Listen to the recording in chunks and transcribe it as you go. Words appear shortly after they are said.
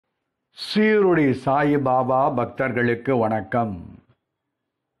சீருடி சாய் பாபா பக்தர்களுக்கு வணக்கம்.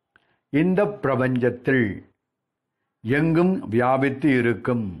 இந்த பிரபஞ்சத்தில் எங்கும் வியாபித்து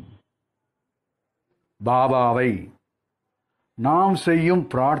இருக்கும் பாபாவை நாம் செய்யும்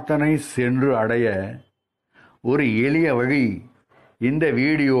பிரார்த்தனை சென்று அடைய ஒரு எளிய வழி இந்த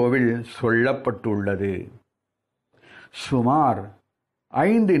வீடியோவில் சொல்லப்பட்டுள்ளது. சுமார்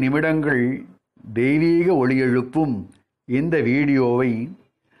 5 நிமிடங்கள் தெய்வீக ஒளியெழுப்பும் இந்த வீடியோவை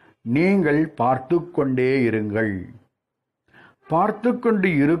நீங்கள் பார்த்து கொண்டே இருங்கள். பார்த்து கொண்டு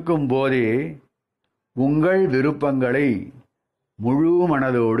இருக்கும் போதே உங்கள் விருப்பங்களை முழு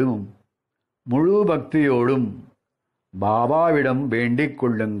மனதோடும் முழு பக்தியோடும் பாபாவிடம் வேண்டிக்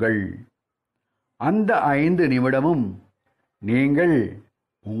கொள்ளுங்கள். அந்த 5 நிமிடமும் நீங்கள்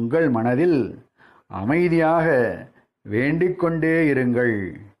உங்கள் மனதில் அமைதியாக வேண்டிக் கொண்டே இருங்கள்.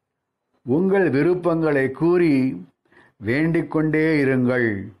 உங்கள் விருப்பங்களை கூறி வேண்டிக் கொண்டே இருங்கள்.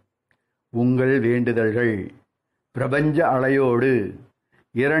 உங்கள் வேண்டுதல்கள் பிரபஞ்ச அலையோடு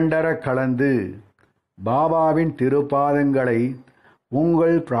இரண்டர கலந்து பாபாவின் திருப்பாதங்களை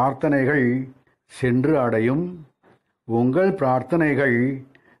உங்கள் பிரார்த்தனைகள் சென்று அடையும். உங்கள் பிரார்த்தனைகள்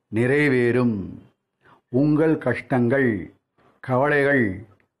நிறைவேறும். உங்கள் கஷ்டங்கள் கவலைகள்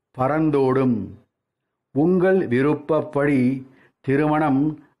பறந்தோடும். உங்கள் விருப்பப்படி திருமணம்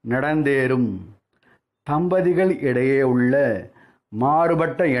நடந்தேறும். தம்பதிகள் இடையே உள்ள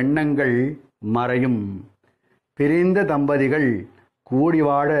மாறுபட்ட எண்ணங்கள் மறையும். பிரிந்த தம்பதிகள் கூடி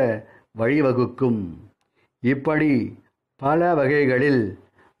வாழ வழிவகுக்கும். இப்படி பல வகைகளில்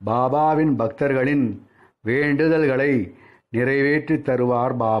பாபாவின் பக்தர்களின் வேண்டுதல்களை நிறைவேற்றி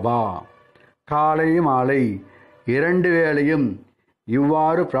தருவார் பாபா. காலை மாலை 2 வேளையும்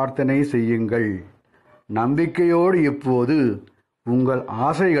இவ்வாறு பிரார்த்தனை செய்யுங்கள். நம்பிக்கையோடு இப்போது உங்கள்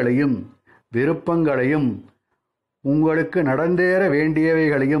ஆசைகளையும் விருப்பங்களையும் உங்களுக்கு நடந்தேற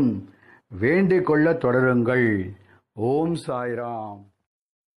வேண்டியவைகளையும் வேண்டிக் கொள்ள தொடருங்கள். ஓம் சாய்ராம்.